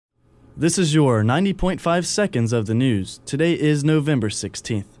This is your 90.5 seconds of the news. Today is November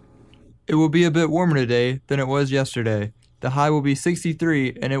 16th. It will be a bit warmer today than it was yesterday. The high will be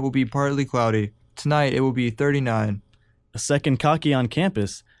 63 and it will be partly cloudy. Tonight it will be 39. A second cocky on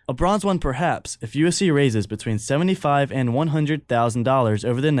campus, a bronze one perhaps, if USC raises between $75,000 and $100,000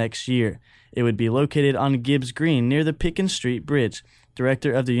 over the next year. It would be located on Gibbs Green near the Pickens Street Bridge.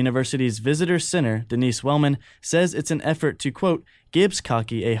 Director of the university's Visitor Center, Denise Wellman, says it's an effort to, quote, Gibbs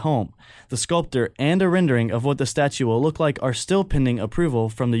Cocky a home. The sculptor and a rendering of what the statue will look like are still pending approval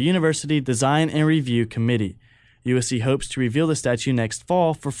from the University Design and Review Committee. USC hopes to reveal the statue next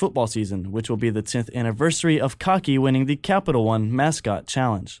fall for football season, which will be the 10th anniversary of Cocky winning the Capital One Mascot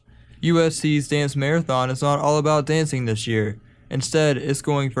Challenge. USC's Dance Marathon is not all about dancing this year. Instead, it's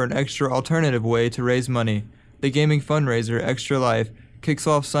going for an extra alternative way to raise money. The gaming fundraiser Extra Life kicks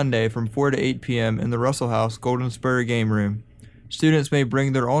off Sunday from 4 to 8 p.m. in the Russell House Golden Spur Game Room. Students may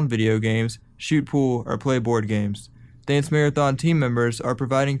bring their own video games, shoot pool, or play board games. Dance Marathon team members are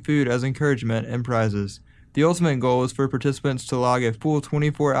providing food as encouragement and prizes. The ultimate goal is for participants to log a full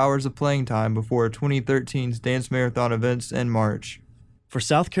 24 hours of playing time before 2013's Dance Marathon events in March. For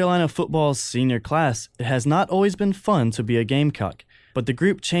South Carolina football's senior class, it has not always been fun to be a Gamecock, but the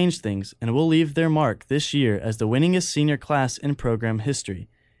group changed things and will leave their mark this year as the winningest senior class in program history.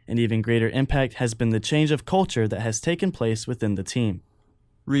 An even greater impact has been the change of culture that has taken place within the team.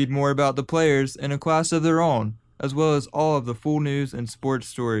 Read more about the players in a class of their own, as well as all of the full news and sports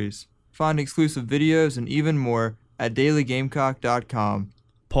stories. Find exclusive videos and even more at dailygamecock.com.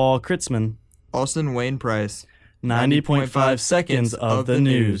 Paul Kritzman, Austin Wayne Price. 90.5 seconds of the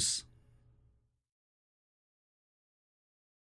news.